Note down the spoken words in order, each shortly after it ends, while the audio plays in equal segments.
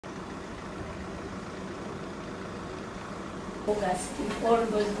August, if all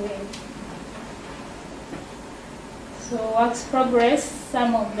goes well. So works progress,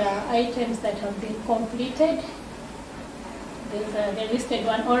 some of the items that have been completed. There's the listed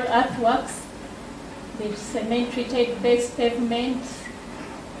one, all earthworks, the cement-treated base pavement,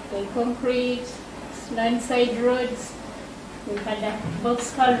 the concrete, landside roads. We've had a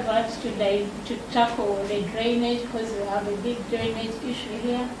box culvert to tackle the drainage because we have a big drainage issue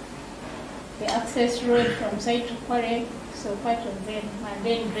here. The access road from site to quarry, so part of them, and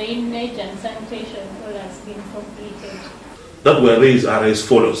then drainage and sanitation all has been completed. That were raised are as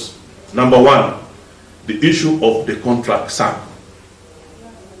follows. Number one, the issue of the contract sum.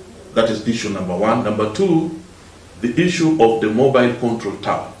 That is issue number one. Number two, the issue of the mobile control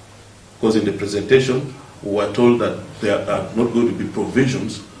tower. Because in the presentation, we were told that there are not going to be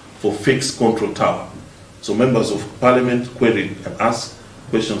provisions for fixed control tower. So members of Parliament queried and asked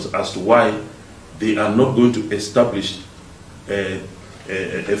questions as to why they are not going to establish a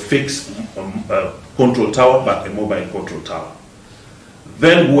fixed control tower, but a mobile control tower.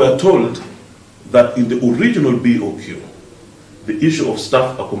 Then we were told that in the original BOQ, the issue of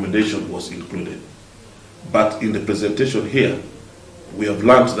staff accommodation was included. But in the presentation here, we have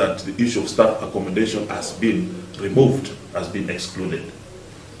learned that the issue of staff accommodation has been removed, has been excluded.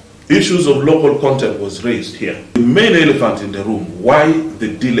 Issues of local content was raised here. The main elephant in the room, why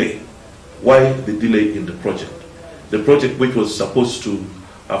the delay? Why the delay in the project? The project, which was supposed to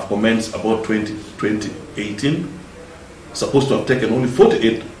have commenced about 2018, supposed to have taken only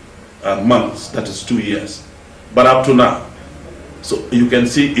 48 months, that is 2 years, but up to now. So you can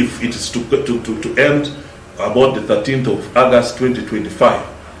see if it is to end about the 13th of August 2025,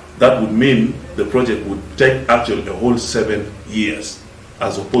 that would mean the project would take actually a whole 7 years,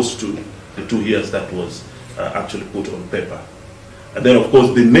 as opposed to the 2 years that was actually put on paper. And then, of course,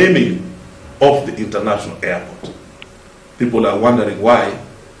 the naming of the international airport. People are wondering why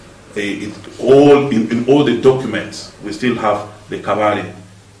in all the documents we still have the Kabalega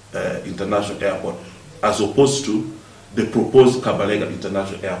International Airport as opposed to the proposed Kabalega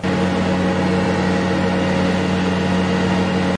International Airport.